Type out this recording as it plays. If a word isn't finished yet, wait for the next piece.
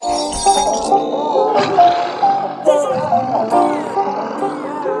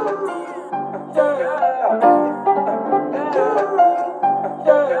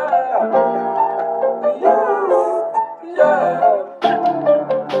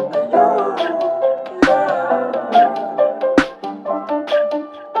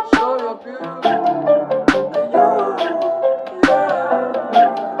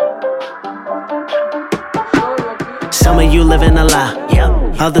living a lie.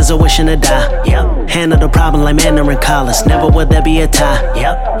 Yep. Others are wishing to die. Yep. Handle the problem like Mandarin collars. Never will there be a tie.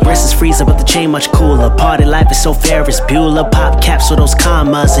 Yep. Wrist is freezer, but the chain much cooler. Party life is so Ferris Bueller. Pop caps with those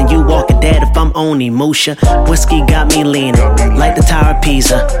commas, and you walking dead if I'm ONI Musha. Whiskey got me leaning like the Tower of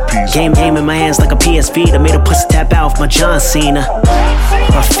Pisa. Game in my hands like a PSV that made a pussy tap out with my John Cena.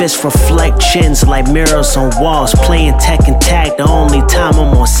 My fists reflect chins like mirrors on walls. Playing Tekken tag, the only time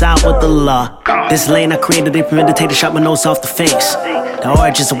I'm on side with the law. This lane I created, they premeditated to shot my nose off the face. The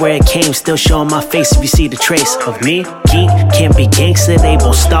origins of where it came, still showing my face if you see the trace of me. Geek, can't be gangster, they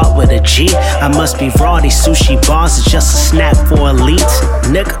both start with a G. I must be raw, these sushi bars is just a snack for elites,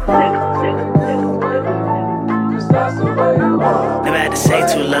 nigga. Never had to say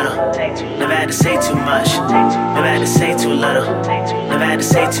too little, never had to say too much. Never had to say too little, never had to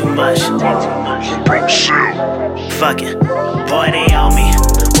say too much. Fuck it, boy they on me.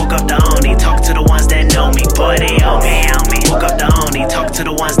 Woke up the ONI, talk to the ones that know me. Boy they on me. Woke up the ONI, talk to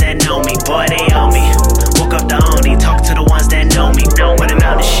the ones that know me. Boy they on me. Woke up the ONI, talk to the ones that know me. When I'm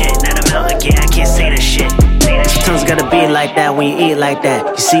out of shit, not I'm out again, I can't say that shit. Sometimes gotta be like that when you eat like that.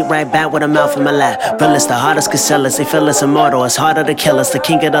 You sit right back with a mouth in my lap. Realest, the hardest could sell us. They feel us immortal, it's harder to kill us. The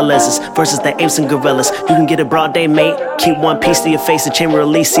king of the lizards versus the apes and gorillas. You can get it broad day, mate. Keep one piece to your face, the chamber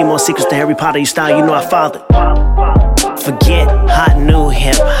release. See more secrets to Harry Potter, you style, you know I fathered. Forget hot, new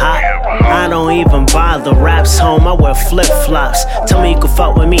hip hop. I don't even bother. Raps home, I wear flip flops. Tell me you can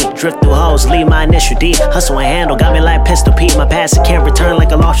fuck with me. Drift through hoes, leave my initial D. Hustle and handle, got me like Pistol Pete. My past can't return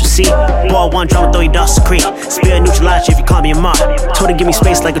like a lost receipt. Ball one drama, throw you dust the creek. Spear neutralize you if you call me a mark. Told her give me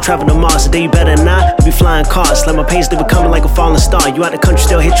space like a travel to Mars. Today you better not, I be flying cars. Let my pace live coming like a falling star. You out the country,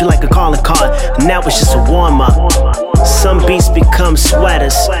 still hit you like a calling card. And that was just a warm up. Some beats become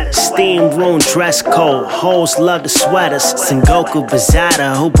sweaters. Steam room dress code. Hoes love the sweaters. Sengoku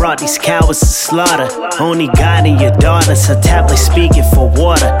Bazada, who brought these cowards to slaughter? Only God and your daughters. Her tablet speaking for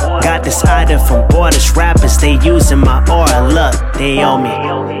water. Got this item from borders. Rappers, they using my aura. Look, they owe me.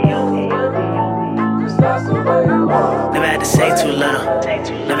 Never had to say too little,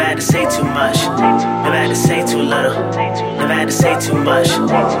 never had to say too much. Never had to say too little, never had to say too much.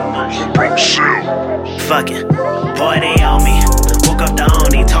 Fuck it, boy they on me. Woke up the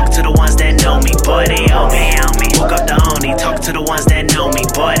ONI, talk to the ones that know me. Boy they on me. Woke up the ONI, talk to the ones that know me.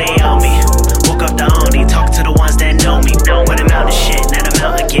 Boy they on me. Woke up the ONI, talk to the ones that know me. When I'm out of shit, not I'm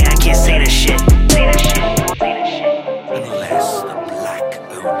out again, I can't say that shit. Unless the black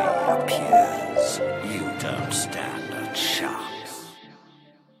ONI appears.